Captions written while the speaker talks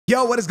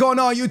Yo, what is going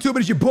on, YouTube?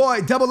 It's your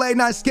boy, Double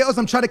A9 Skills.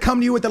 I'm trying to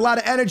come to you with a lot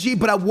of energy,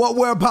 but what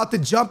we're about to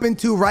jump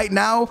into right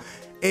now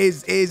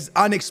is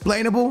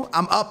unexplainable.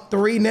 I'm up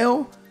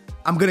 3-0.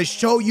 I'm going to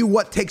show you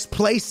what takes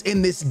place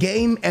in this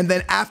game, and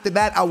then after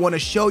that, I want to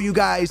show you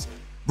guys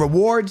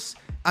rewards.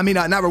 I mean,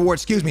 not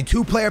rewards, excuse me,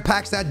 2-player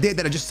packs that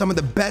are just some of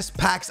the best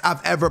packs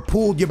I've ever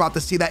pulled. You're about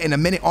to see that in a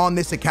minute on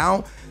this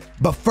account.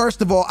 But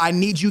first of all, I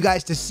need you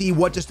guys to see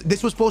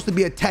this was supposed to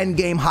be a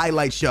 10-game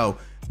highlight show.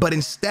 But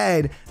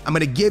instead, I'm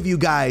gonna give you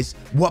guys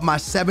what my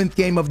 7th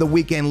game of the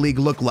weekend league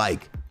looked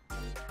like.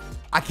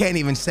 I can't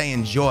even say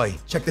enjoy.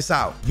 Check this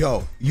out.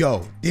 Yo,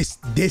 this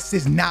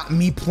is not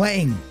me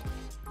playing.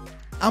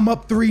 I'm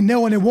up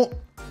 3-0 and it won't.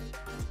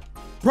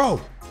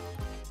 Bro,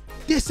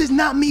 this is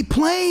not me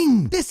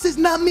playing. This is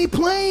not me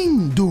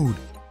playing, dude.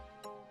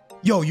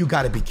 Yo, you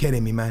gotta be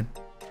kidding me, man.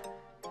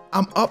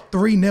 I'm up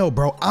 3-0,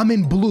 bro. I'm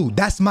in blue.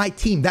 That's my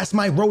team. That's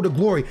my road to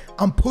glory.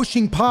 I'm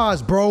pushing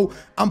pause, bro.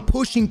 I'm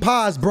pushing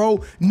pause,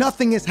 bro.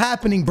 Nothing is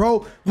happening,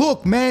 bro.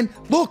 Look, man.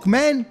 Look,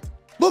 man.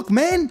 Look,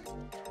 man.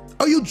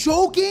 Are you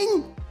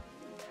joking?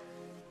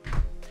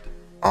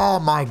 Oh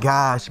my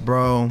gosh,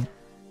 bro.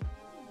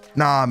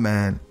 Nah,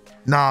 man.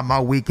 Nah,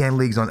 my weekend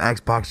leagues on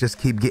Xbox just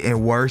keep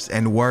getting worse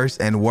and worse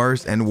and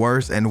worse and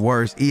worse and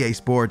worse. EA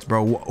Sports,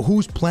 bro.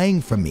 Who's playing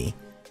for me?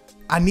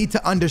 I need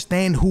to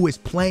understand who is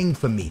playing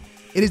for me.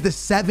 It is the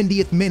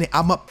 70th minute.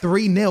 I'm up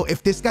 3-0.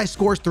 If this guy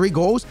scores 3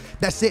 goals,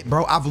 that's it,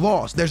 bro. I've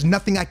lost. There's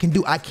nothing I can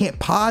do. I can't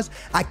pause.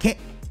 I can't.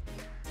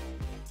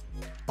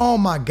 Oh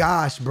my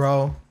gosh,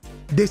 bro.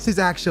 This is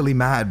actually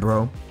mad,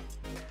 bro.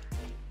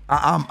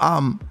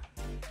 I'm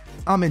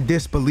in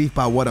disbelief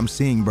by what I'm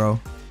seeing, bro.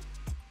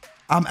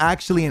 I'm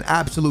actually in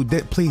absolute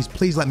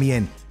please let me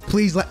in.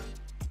 Please let.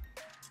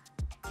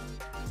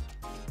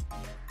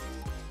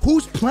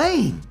 Who's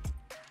playing?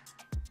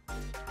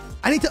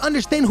 I need to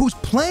understand who's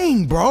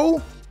playing,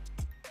 bro.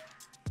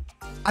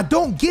 I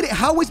don't get it.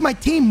 How is my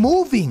team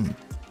moving?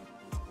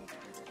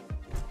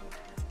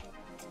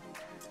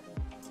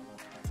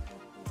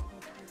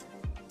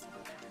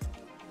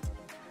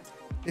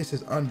 This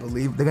is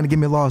unbelievable. They're gonna give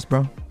me a loss,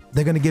 bro.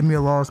 They're gonna give me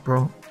a loss,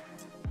 bro.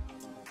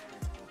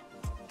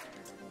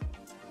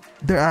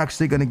 They're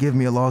actually gonna give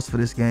me a loss for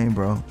this game,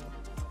 bro.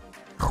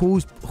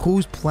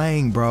 Who's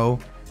playing, bro?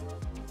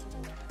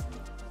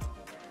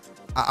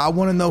 I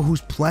want to know who's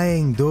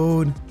playing,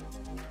 dude.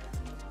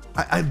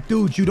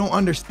 Dude, you don't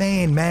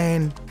understand,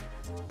 man.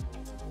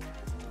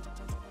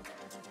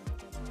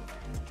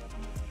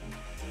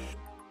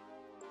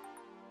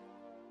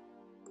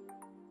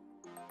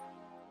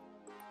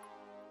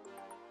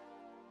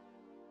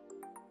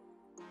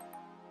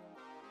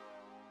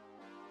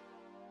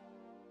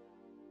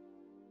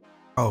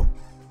 Oh,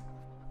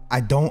 I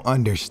don't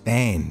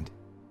understand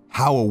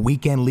how a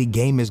weekend league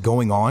game is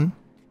going on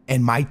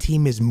and my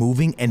team is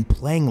moving and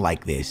playing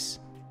like this.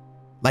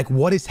 Like,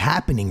 what is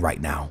happening right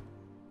now?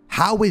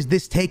 How is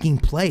this taking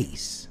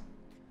place?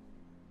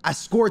 I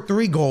scored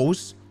 3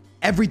 goals.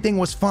 Everything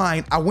was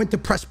fine. I went to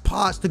press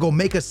pause to go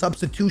make a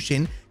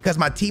substitution because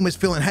my team is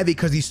feeling heavy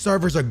because these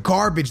servers are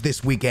garbage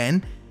this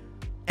weekend.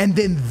 And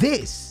then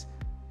this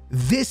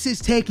is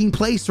taking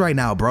place right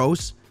now,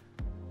 bros.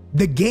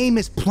 The game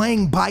is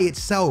playing by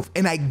itself.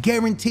 And I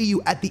guarantee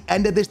you at the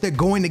end of this, they're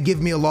going to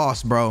give me a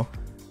loss, bro.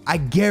 I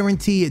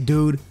guarantee it,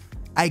 dude.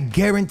 I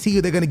guarantee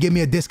you they're gonna give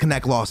me a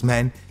disconnect loss,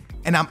 man.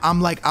 And I'm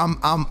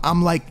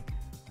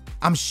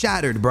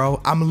shattered,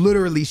 bro. I'm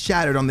literally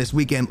shattered on this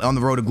weekend on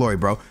the road to glory,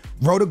 bro.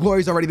 Road to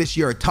glories already this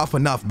year are tough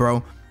enough,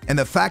 bro. And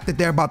the fact that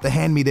they're about to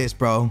hand me this,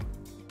 bro.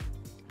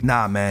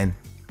 Nah, man.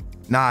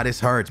 Nah, this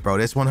hurts, bro.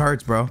 This one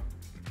hurts, bro.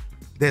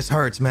 This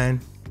hurts, man.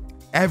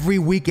 Every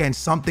weekend,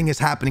 something is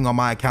happening on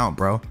my account,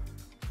 bro.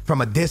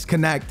 From a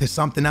disconnect to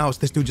something else.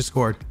 This dude just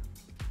scored.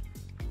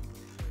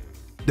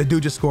 The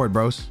dude just scored,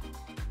 bros.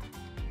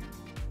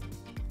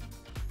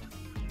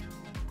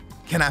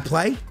 Can I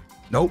play?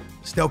 Nope,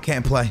 still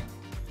can't play.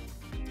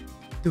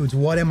 Dudes,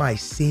 what am I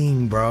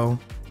seeing, bro?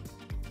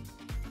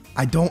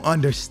 I don't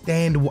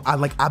understand.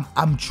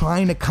 I'm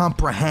trying to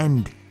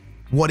comprehend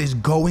what is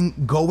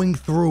going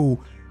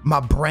through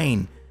my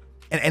brain.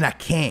 And I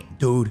can't,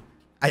 dude.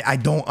 I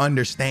don't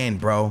understand,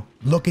 bro.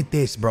 Look at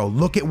this, bro.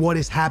 Look at what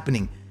is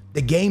happening.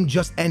 The game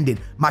just ended.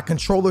 My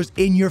controller's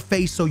in your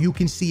face so you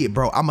can see it,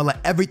 bro. I'm gonna let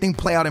everything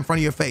play out in front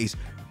of your face.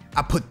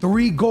 I put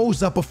 3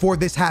 goals up before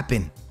this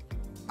happened.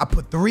 I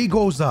put 3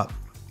 goals up.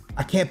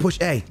 I can't push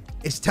A.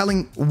 It's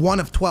telling 1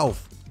 of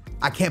 12.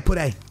 I can't put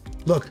A.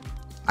 Look,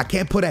 I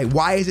can't put A.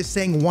 Why is it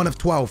saying 1 of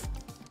 12?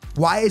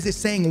 Why is it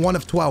saying 1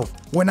 of 12?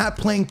 We're not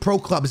playing pro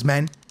clubs,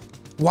 man.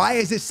 Why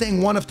is it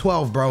saying 1 of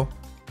 12, bro?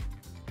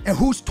 And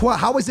who's 12?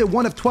 How is it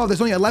 1 of 12?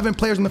 There's only 11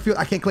 players on the field.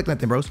 I can't click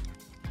nothing, bros.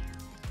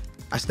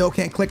 I still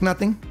can't click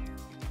nothing.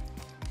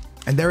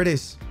 And there it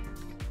is.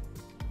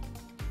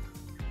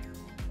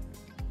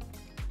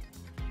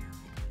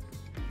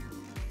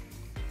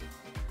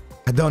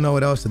 I don't know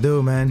what else to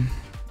do, man.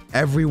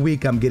 Every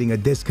week I'm getting a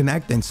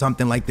disconnect and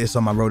something like this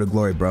on my road to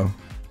glory, bro.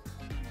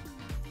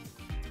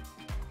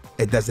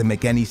 It doesn't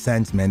make any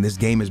sense, man. This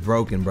game is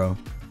broken, bro.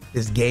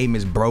 This game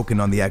is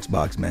broken on the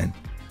Xbox, man.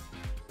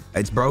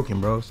 It's broken,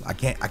 bros. I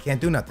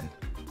can't do nothing.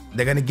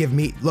 They're gonna give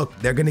me, look,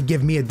 they're gonna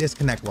give me a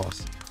disconnect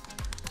loss.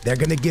 They're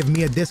gonna give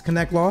me a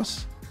disconnect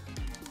loss.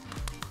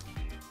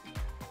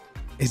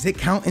 Is it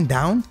counting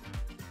down?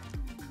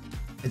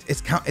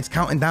 It's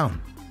counting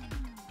down.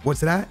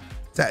 What's that?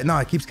 No,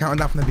 it keeps counting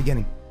down from the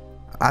beginning.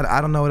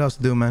 I don't know what else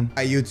to do, man.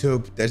 At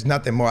YouTube, there's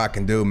nothing more I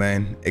can do,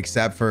 man,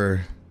 except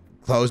for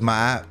close my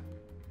app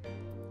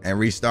and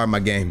restart my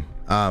game.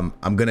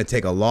 I'm gonna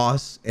take a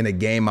loss in a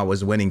game I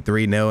was winning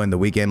 3-0 in the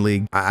weekend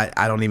league.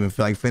 I don't even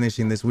feel like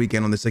finishing this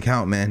weekend on this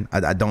account, man.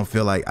 I don't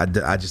feel like,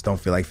 I just don't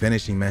feel like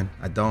finishing, man.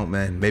 I don't,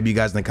 man. Maybe you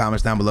guys in the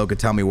comments down below could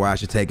tell me where I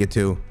should take it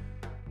to.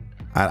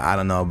 I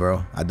don't know,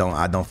 bro. I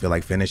don't feel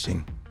like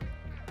finishing.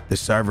 The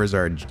servers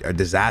are a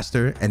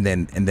disaster, and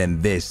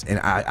then this, and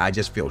I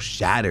just feel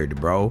shattered,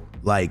 bro.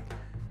 Like,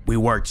 we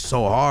worked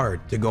so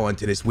hard to go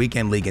into this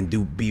weekend league and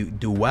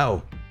do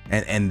well,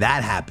 and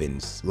that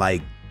happens.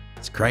 Like,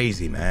 it's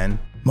crazy, man.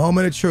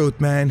 Moment of truth,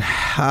 man.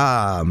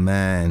 Ah,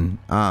 man.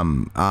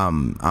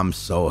 I'm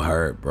so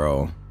hurt,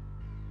 bro.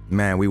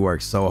 Man, we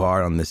worked so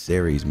hard on this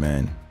series,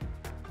 man.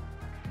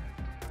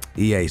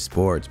 EA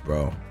Sports,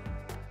 bro.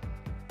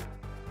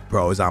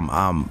 Bros,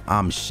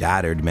 I'm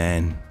shattered,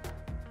 man.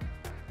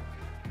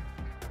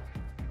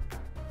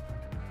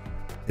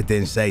 It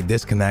didn't say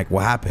disconnect.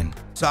 What happened?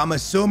 So I'm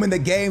assuming the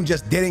game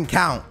just didn't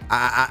count.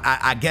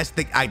 I guess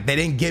they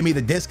didn't give me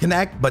the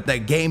disconnect, but the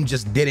game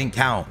just didn't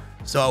count.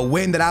 So a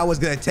win that I was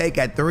gonna take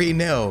at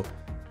 3-0,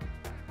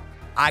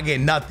 I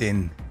get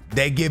nothing.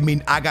 They give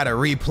me, I gotta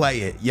replay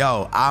it.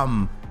 Yo,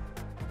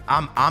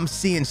 I'm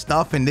seeing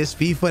stuff in this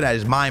FIFA that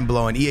is mind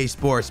blowing. EA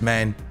Sports,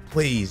 man,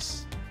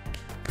 please,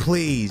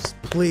 please,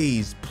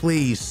 please,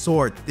 please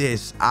sort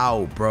this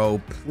out,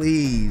 bro.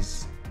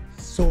 Please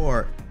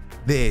sort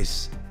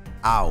this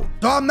out.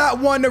 So I'm not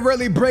one to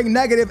really bring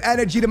negative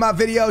energy to my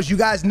videos. You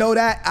guys know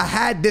that. I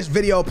had this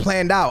video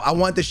planned out. I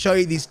wanted to show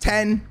you these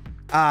 10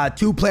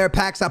 two-player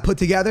packs I put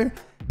together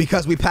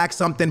because we packed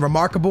something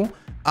remarkable.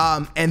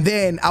 And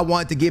then I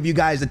wanted to give you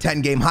guys the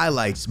 10 game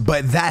highlights,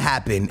 but that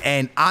happened.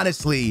 And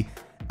honestly,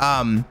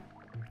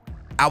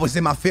 I was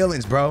in my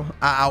feelings, bro.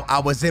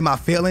 I was in my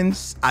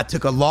feelings. I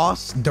took a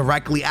loss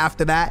directly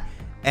after that.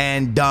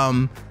 And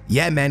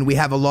yeah, man, we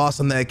have a loss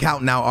on the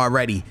account now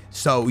already.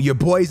 So your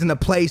boy's in a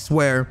place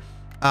where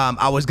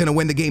I was gonna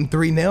win the game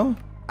 3-0.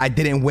 I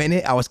didn't win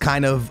it. I was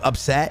kind of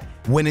upset.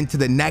 Went into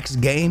the next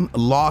game,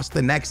 lost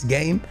the next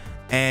game,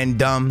 and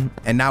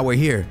now we're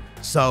here.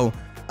 So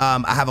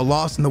I have a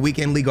loss in the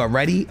weekend league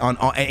already.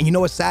 And you know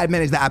what's sad,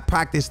 man, is that I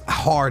practiced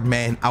hard,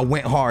 man. I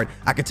went hard.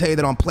 I can tell you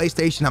that on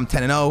PlayStation, I'm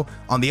 10-0.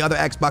 On the other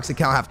Xbox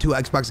account, I have 2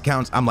 Xbox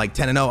accounts. I'm like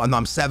 10-0.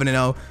 I'm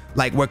 7-0.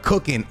 Like, we're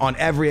cooking on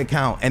every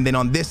account. And then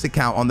on this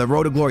account, on the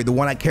Road to Glory, the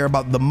one I care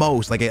about the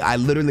most, like I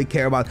literally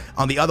care about.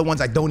 On the other ones,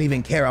 I don't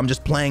even care. I'm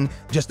just playing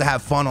just to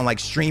have fun on like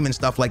stream and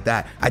stuff like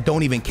that. I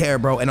don't even care,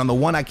 bro. And on the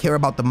one I care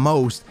about the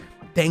most,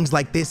 things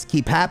like this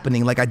keep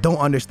happening. Like, I don't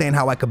understand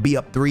how I could be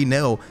up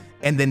 3-0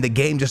 and then the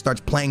game just starts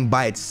playing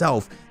by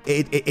itself.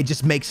 It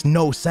just makes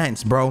no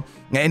sense, bro.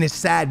 And it's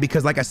sad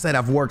because, like I said,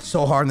 I've worked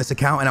so hard on this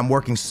account and I'm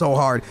working so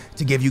hard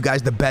to give you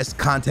guys the best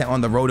content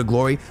on the Road to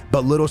Glory,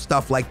 but little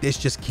stuff like this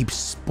just keeps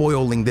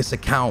spoiling this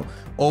account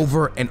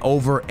over and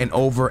over and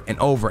over and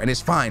over. And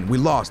it's fine. We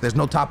lost. There's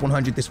no top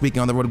 100 this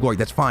weekend on the Road to Glory.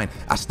 That's fine.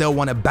 I still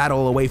want to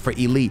battle away for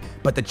elite,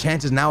 but the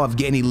chances now of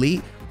getting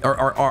elite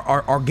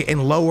are getting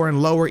lower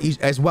and lower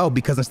as well,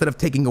 because instead of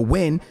taking a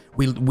win,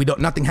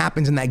 nothing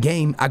happens in that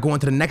game. I go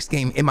into the next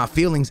game in my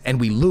feelings and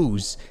we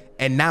lose.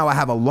 And now I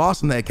have a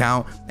loss on the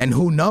account, and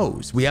who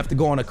knows? We have to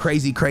go on a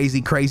crazy,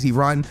 crazy, crazy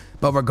run.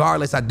 But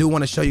regardless, I do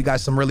want to show you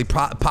guys some really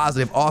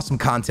positive, awesome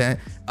content.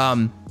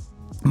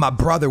 My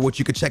brother, which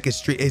you could check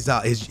his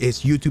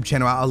YouTube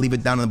channel, I'll leave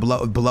it down in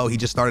the below. He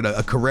just started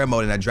a career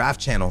mode and a draft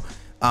channel.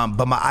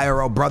 But my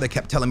IRL brother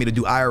kept telling me to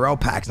do IRL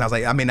packs. And I was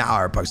like, I mean, not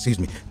IRL packs, excuse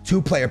me,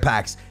 2-player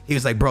packs. He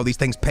was like, bro, these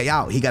things pay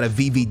out. He got a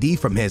VVD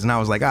from his. And I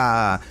was like,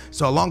 ah.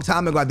 So a long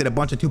time ago, I did a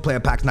bunch of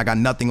 2-player packs and I got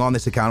nothing on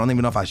this account. I don't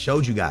even know if I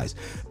showed you guys.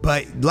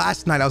 But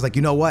last night I was like,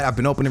 you know what? I've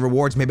been opening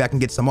rewards. Maybe I can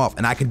get some off.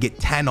 And I could get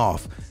 10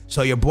 off.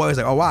 So your boy was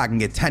like, oh, wow, I can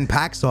get 10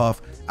 packs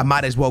off. I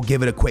might as well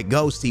give it a quick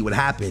go, see what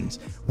happens.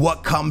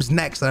 What comes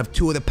next out of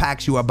 2 of the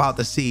packs you are about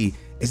to see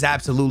is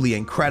absolutely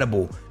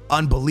incredible,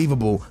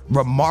 unbelievable,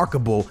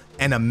 remarkable,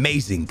 and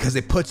amazing, because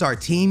it puts our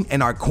team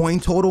and our coin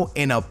total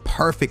in a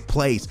perfect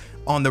place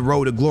on the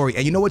Road to Glory.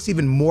 And you know what's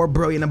even more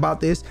brilliant about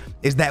this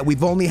is that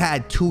we've only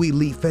had 2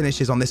 elite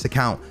finishes on this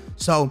account.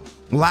 So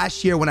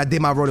last year when I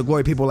did my Road to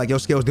Glory, people were like, yo,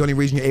 Scales, the only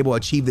reason you're able to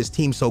achieve this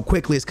team so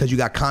quickly is because you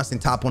got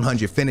constant top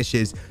 100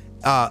 finishes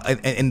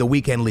in the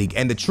weekend league.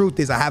 And the truth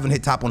is, I haven't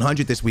hit top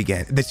 100 this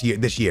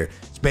year.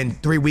 It's been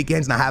 3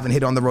 weekends and I haven't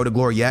hit on the Road to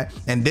Glory yet.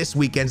 And this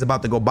weekend's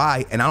about to go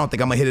by and I don't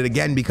think I'm gonna hit it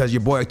again because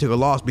your boy took a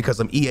loss because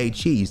of EA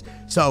cheese.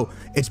 So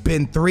it's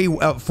been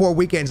 4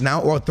 weekends now,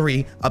 or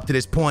 3 up to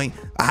this point.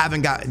 I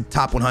haven't gotten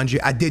top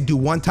 100. I did do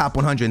 1 top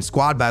 100 in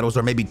squad battles,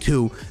 or maybe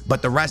 2,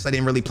 but the rest I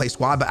didn't really play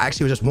squad. But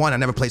actually it was just 1. I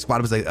never played squad.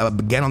 It was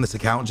again on this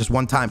account, just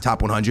 1 time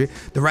top 100.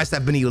 The rest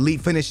have been elite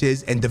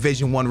finishes and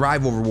Division 1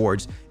 rival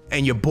rewards.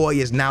 And your boy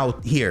is now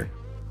here.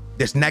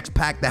 This next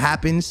pack that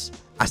happens,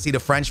 I see the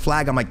French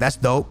flag. I'm like, that's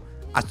dope.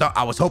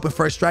 I was hoping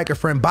for a striker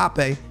for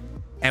Mbappe,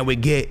 and we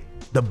get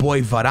the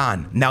boy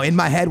Varane. Now, in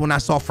my head, when I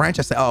saw French,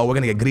 I said, oh, we're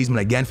going to get Griezmann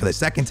again for the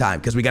second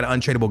time because we got an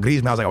untradeable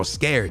Griezmann. I was like, I was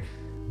scared.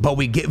 But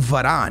we get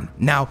Varane.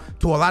 Now,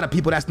 to a lot of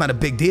people, that's not a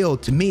big deal.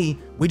 To me,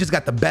 we just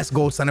got the best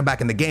gold center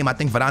back in the game. I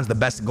think Varane's the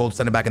best gold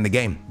center back in the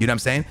game. You know what I'm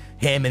saying?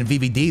 Him and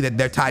VVD,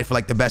 they're tied for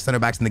like the best center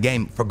backs in the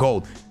game for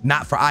gold,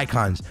 not for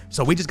icons.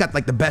 So we just got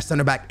like the best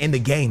center back in the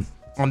game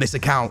on this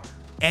account.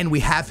 And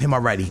we have him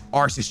already.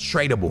 Ours is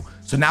tradable.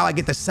 So now I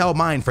get to sell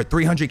mine for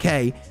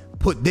 300K,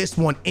 put this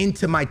one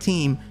into my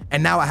team,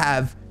 and now I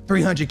have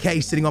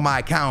 300K sitting on my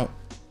account,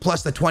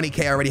 plus the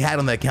 20K I already had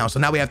on the account. So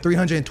now we have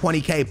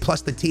 320K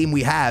plus the team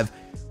we have.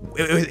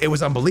 It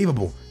was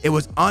unbelievable. It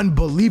was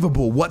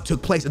unbelievable what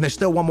took place. And there's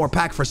still one more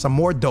pack for some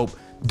more dope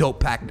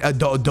pack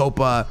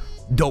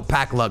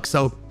luck.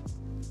 So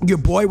your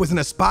boy was in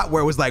a spot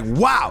where it was like,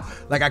 wow,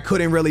 like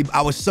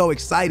I was so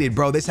excited,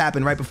 bro. This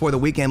happened right before the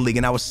weekend league,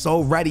 and I was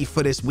so ready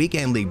for this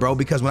weekend league, bro,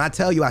 because when I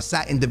tell you I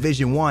sat in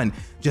Division 1,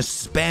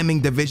 just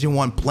spamming Division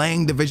 1,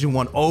 playing Division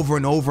 1 over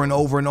and over and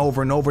over and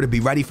over and over to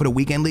be ready for the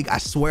weekend league. I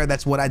swear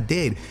that's what I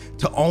did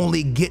to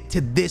only get to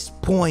this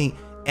point,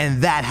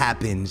 and that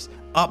happens.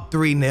 Up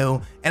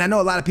 3-0. And I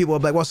know a lot of people are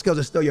like, well, Skills,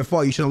 it's still your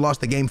fault. You should have lost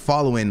the game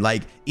following.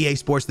 Like, EA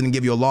Sports didn't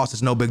give you a loss.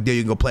 It's no big deal.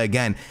 You can go play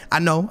again. I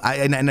know.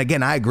 And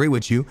again, I agree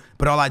with you.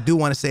 But all I do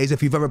want to say is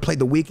if you've ever played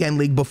the weekend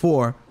league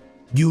before,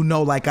 you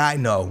know, like I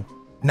know,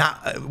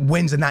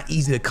 wins are not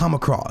easy to come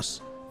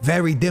across.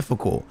 Very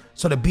difficult.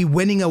 So to be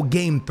winning a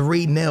game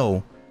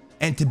 3-0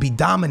 and to be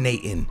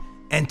dominating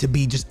and to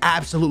be just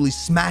absolutely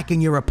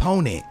smacking your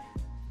opponent,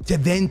 to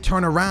then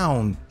turn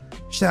around,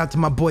 shout out to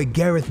my boy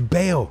Gareth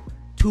Bale.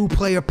 2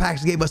 player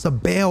packs gave us a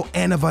Bale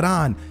and a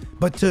Varane.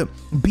 But to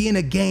be in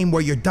a game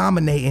where you're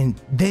dominating,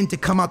 then to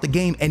come out the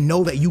game and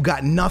know that you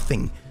got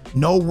nothing,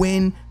 no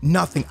win,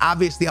 nothing.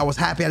 Obviously, I was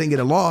happy I didn't get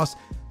a loss,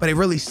 but it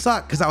really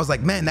sucked because I was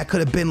like, man, that could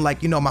have been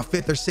like, you know, my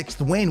 5th or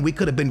 6th win. We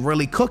could have been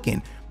really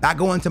cooking. I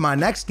go into my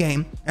next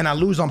game and I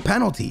lose on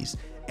penalties.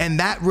 And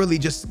that really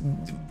just,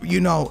 you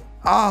know,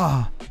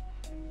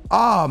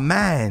 oh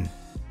man.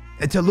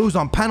 To lose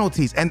on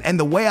penalties and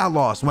the way I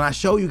lost, when I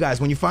show you guys,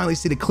 when you finally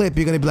see the clip,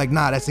 you're gonna be like,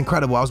 nah, that's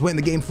incredible. I was winning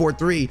the game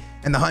 4-3,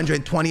 and the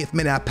 120th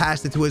minute I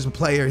passed it to his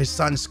player, his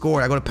son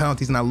scored, I go to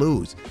penalties and I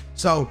lose.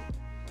 So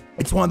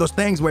it's one of those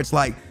things where it's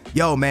like,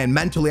 yo man,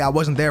 mentally I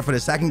wasn't there for the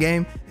second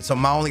game, so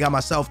I only got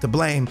myself to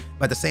blame.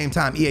 But at the same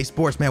time, EA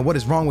Sports, man, what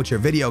is wrong with your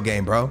video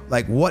game, bro?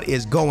 Like, what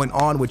is going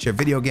on with your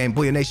video game?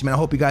 Booyah Nation, man, I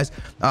hope you guys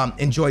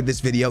enjoyed this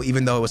video,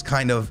 even though it was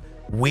kind of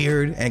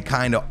weird and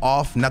kind of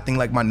off, nothing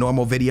like my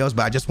normal videos,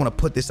 but I just want to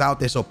put this out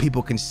there so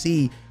people can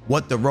see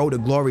what the road to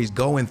glory is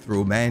going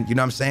through, man. You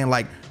know what I'm saying?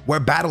 Like, we're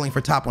battling for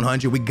top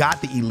 100. We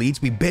got the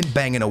elites. We've been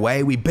banging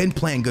away. We've been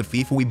playing good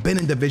FIFA. We've been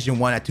in Division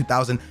 1 at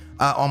 2000,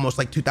 almost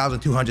like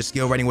 2,200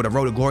 skill rating with a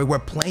road to glory. We're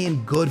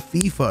playing good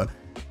FIFA,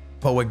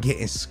 but we're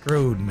getting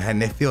screwed,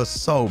 man. It feels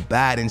so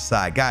bad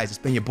inside. Guys, it's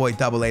been your boy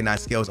AA9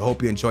 Skills. I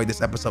hope you enjoyed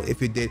this episode.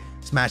 If you did,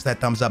 smash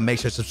that thumbs up. Make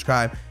sure to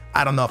subscribe.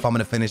 I don't know if I'm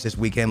going to finish this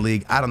weekend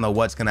league. I don't know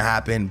what's going to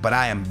happen, but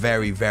I am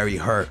very, very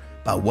hurt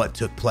by what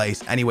took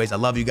place. Anyways, I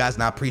love you guys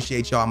and I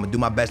appreciate y'all. I'm going to do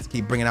my best to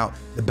keep bringing out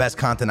the best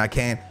content I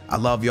can. I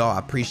love y'all. I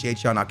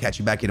appreciate y'all, and I'll catch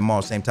you back here tomorrow,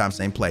 same time,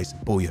 same place.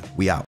 Booyah. We out.